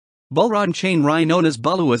Balram Chainrai, known as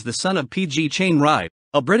Bulu, was the son of P.G. Chainrai,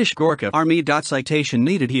 a British Gorkha Army. Citation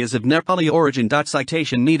needed. He is of Nepali origin.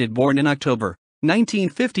 Citation needed. Born in October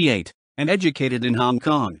 1958 and educated in Hong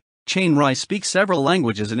Kong, Chainrai speaks several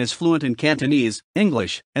languages and is fluent in Cantonese,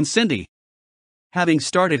 English, and Sindhi. Having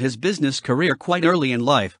started his business career quite early in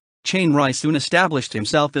life, Chainrai soon established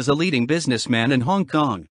himself as a leading businessman in Hong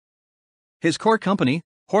Kong. His core company,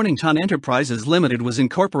 Hornington Enterprises Limited, was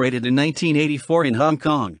incorporated in 1984 in Hong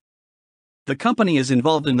Kong. The company is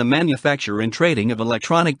involved in the manufacture and trading of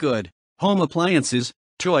electronic goods, home appliances,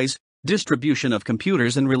 toys, distribution of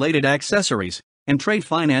computers and related accessories, and trade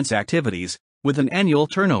finance activities, with an annual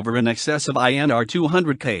turnover in excess of INR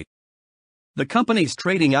 200k. The company's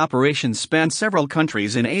trading operations span several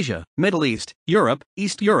countries in Asia, Middle East, Europe,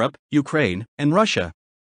 East Europe, Ukraine, and Russia.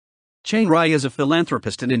 Chainrai is a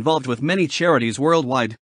philanthropist and involved with many charities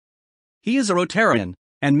worldwide. He is a Rotarian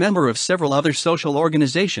and member of several other social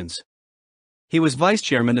organizations. He was vice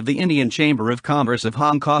chairman of the Indian Chamber of Commerce of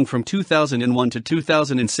Hong Kong from 2001 to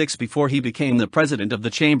 2006 before he became the president of the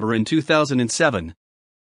chamber in 2007.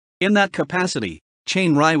 In that capacity,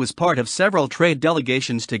 Chainrai was part of several trade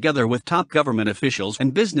delegations together with top government officials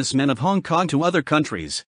and businessmen of Hong Kong to other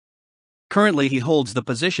countries. Currently he holds the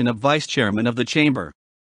position of vice chairman of the chamber.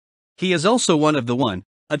 He is also one of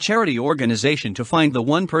a charity organization to find the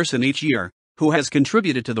one person each year who has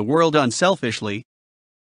contributed to the world unselfishly.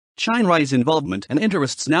 Chainrai's involvement and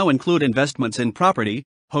interests now include investments in property,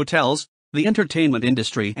 hotels, the entertainment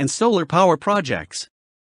industry, and solar power projects.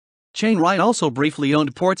 Chainrai also briefly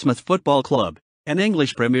owned Portsmouth Football Club, an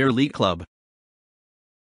English Premier League club.